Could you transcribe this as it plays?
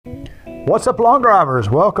What's up, long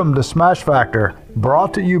drivers? Welcome to Smash Factor,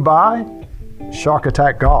 brought to you by Shark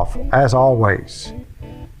Attack Golf, as always.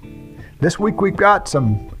 This week we've got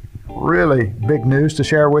some really big news to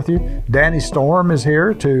share with you. Dani Storm is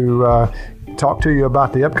here to talk to you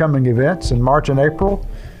about the upcoming events in March and April,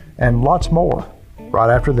 and lots more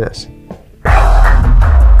right after this.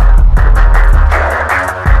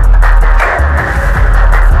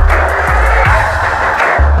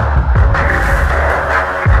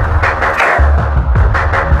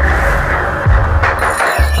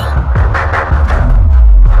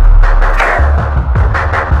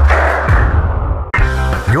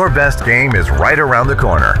 Your best game is right around the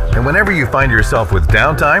corner, and whenever you find yourself with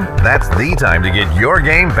downtime, that's the time to get your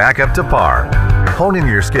game back up to par. Hone in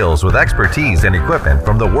your skills with expertise and equipment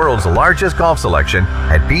from the world's largest golf selection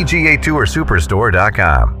at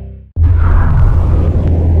PGATourSuperstore.com.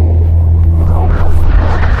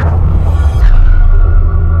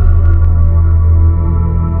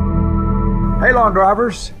 Hey, long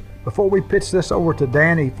drivers. Before we pitch this over to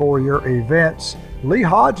Dani for your events, Lee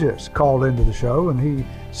Hodges called into the show and he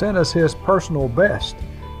sent us his personal best.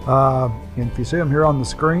 And if you see him here on the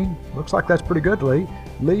screen, looks like that's pretty good, Lee.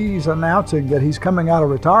 Lee's announcing that he's coming out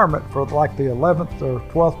of retirement for like the 11th or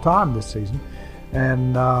 12th time this season.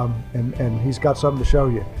 And he's got something to show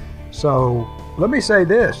you. So let me say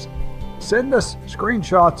this. Send us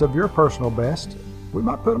screenshots of your personal best. We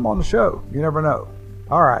might put them on the show. You never know.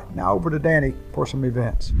 All right, now over to Dani for some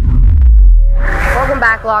events. Welcome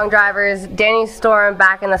back, long drivers. Dani Storm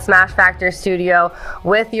back in the Smash Factor studio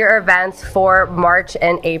with your events for March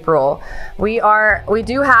and April. We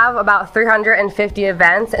do have about 350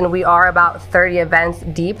 events, and we are about 30 events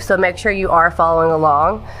deep, so make sure you are following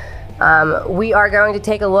along. We are going to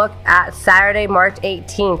take a look at Saturday, March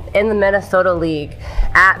 18th in the Minnesota League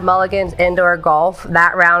at Mulligan's Indoor Golf,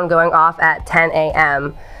 that round going off at 10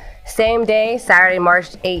 a.m. Same day, Saturday,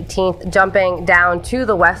 March 18th, jumping down to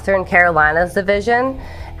the Western Carolinas division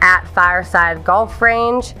at Fireside Golf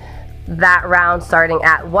Range, that round starting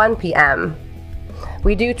at 1 p.m.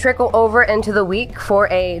 We do trickle over into the week for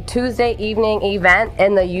a Tuesday evening event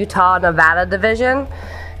in the Utah, Nevada division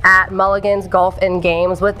at Mulligan's Golf and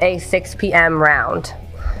Games with a 6 p.m. round.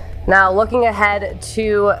 Now, looking ahead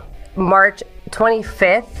to March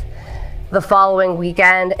 25th, the following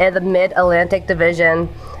weekend in the Mid-Atlantic division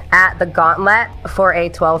at the Gauntlet for a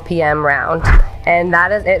 12 p.m. round. And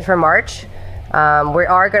that is it for March. We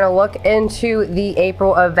are going to look into the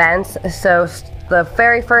April events. So the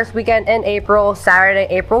very first weekend in April, Saturday,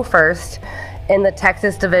 April 1st, in the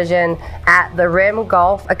Texas division at the Rim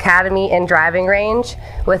Golf Academy and Driving Range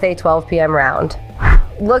with a 12 p.m. round.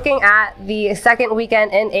 Looking at the second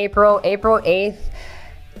weekend in April, April 8th,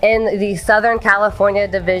 in the Southern California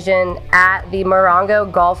division at the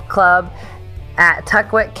Morongo Golf Club at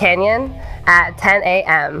Tuckwick Canyon at 10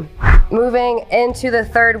 a.m. Moving into the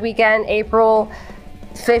third weekend, April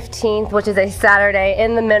 15th, which is a Saturday,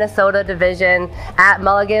 in the Minnesota division at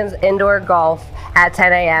Mulligan's Indoor Golf at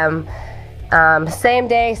 10 a.m. Same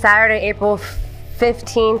day, Saturday, April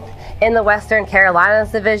 15th, in the Western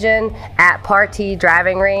Carolinas division at Partee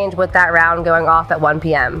Driving Range with that round going off at 1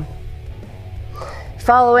 p.m.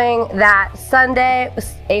 Following that, Sunday,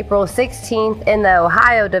 April 16th, in the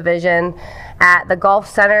Ohio division at the Golf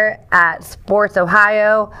Center at Sports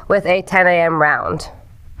Ohio with a 10 a.m. round.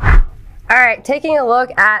 All right, taking a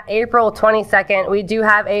look at April 22nd, we do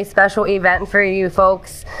have a special event for you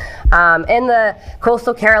folks in the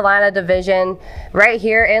Coastal Carolina division right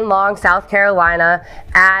here in Long, South Carolina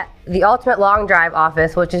at the Ultimate Long Drive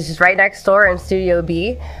office, which is just right next door in Studio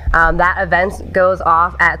B. That event goes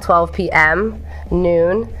off at 12 p.m.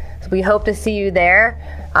 noon. So we hope to see you there.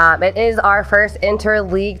 It is our first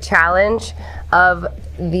inter-league challenge of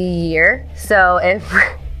the year. So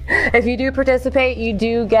if you do participate, you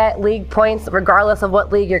do get league points regardless of what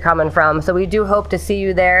league you're coming from. So we do hope to see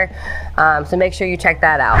you there. So make sure you check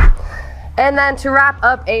that out. And then to wrap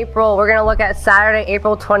up April, we're going to look at Saturday,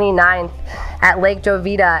 April 29th at Lake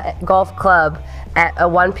Jovita Golf Club at a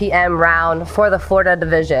 1 p.m. round for the Florida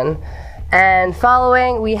division. And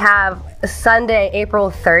following, we have Sunday, April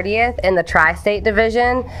 30th in the Tri-State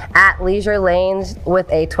division at Leisure Lanes with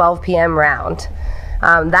a 12 p.m. round.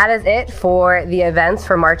 That is it for the events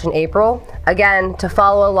for March and April. Again, to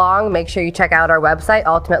follow along, make sure you check out our website,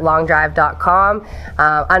 ultimatelongdrive.com.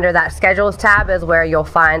 Under that schedules tab is where you'll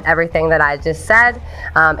find everything that I just said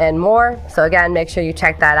and more. So again, make sure you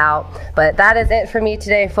check that out. But that is it for me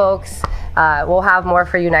today, folks. We'll have more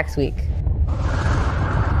for you next week.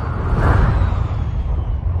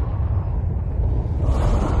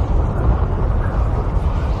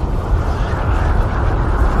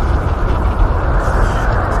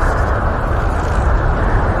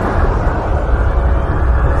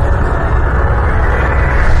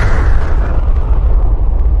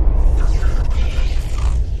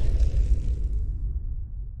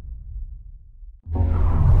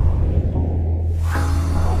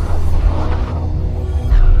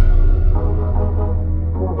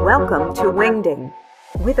 Welcome to Wingding.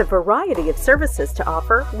 With a variety of services to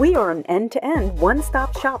offer, we are an end-to-end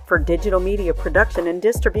one-stop shop for digital media production and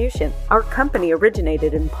distribution. Our company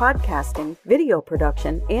originated in podcasting, video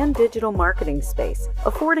production, and digital marketing space,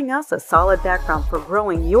 affording us a solid background for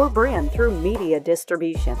growing your brand through media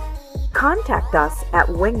distribution. Contact us at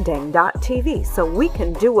wingding.tv so we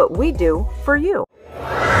can do what we do for you.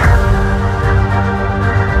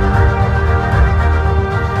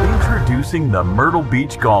 Introducing the Myrtle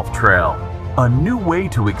Beach Golf Trail, a new way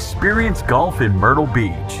to experience golf in Myrtle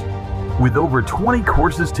Beach. With over 20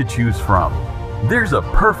 courses to choose from, there's a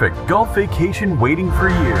perfect golf vacation waiting for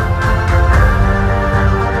you.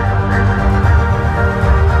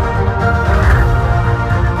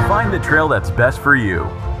 Find the trail that's best for you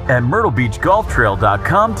at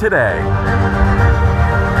myrtlebeachgolftrail.com today.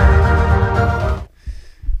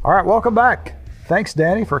 All right, welcome back. Thanks,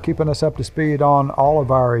 Dani, for keeping us up to speed on all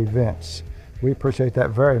of our events. We appreciate that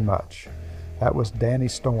very much. That was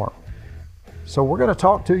Dani Storm. So we're going to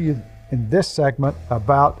talk to you in this segment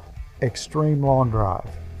about Extreme Long Drive.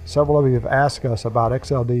 Several of you have asked us about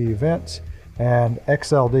XLD events, and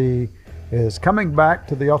XLD is coming back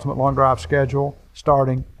to the Ultimate Long Drive schedule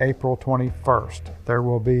starting April 21st. There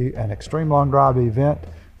will be an Extreme Long Drive event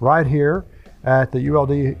right here at the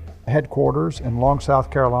ULD headquarters in Long,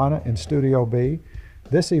 South Carolina in Studio B.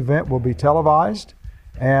 This event will be televised,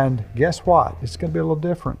 and guess what? It's going to be a little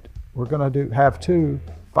different. We're going to have two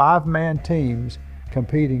 5-man teams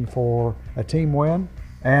competing for a team win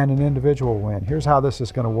and an individual win. Here's how this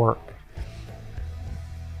is going to work.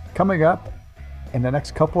 Coming up in the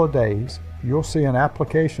next couple of days, you'll see an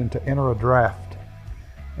application to enter a draft.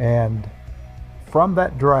 And from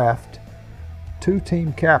that draft, 2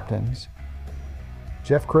 team captains,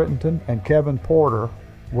 Jeff Crittenton and Kevin Porter,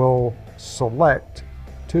 will select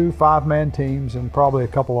 2 5-man teams and probably a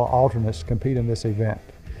couple of alternates to compete in this event.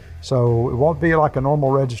 So it won't be like a normal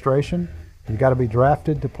registration. You've got to be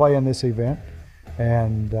drafted to play in this event.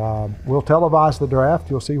 And we'll televise the draft.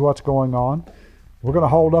 You'll see what's going on. We're going to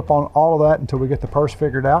hold up on all of that until we get the purse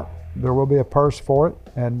figured out. There will be a purse for it,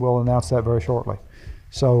 and we'll announce that very shortly.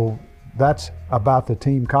 So that's about the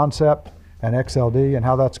team concept and XLD and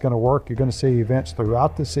how that's going to work. You're going to see events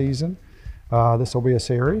throughout the season. This will be a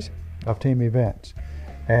series of team events.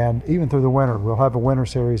 And even through the winter, we'll have a winter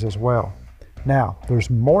series as well. Now, there's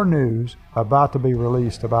more news about to be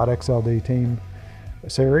released about XLD team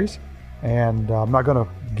series, and I'm not going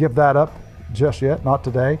to give that up just yet, not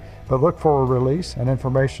today, but look for a release and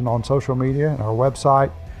information on social media and our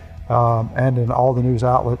website and in all the news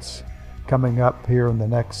outlets coming up here in the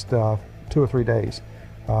next 2 or 3 days.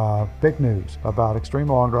 Big news about Extreme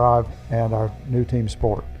Long Drive and our new team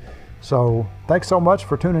sport. So thanks so much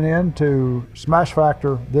for tuning in to Smash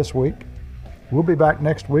Factor this week. We'll be back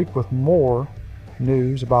next week with more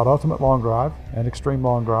news about Ultimate Long Drive and Extreme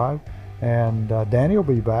Long Drive. And Dani will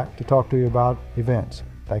be back to talk to you about events.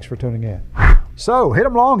 Thanks for tuning in. So hit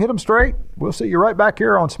them long, hit them straight. We'll see you right back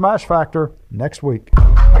here on Smash Factor next week.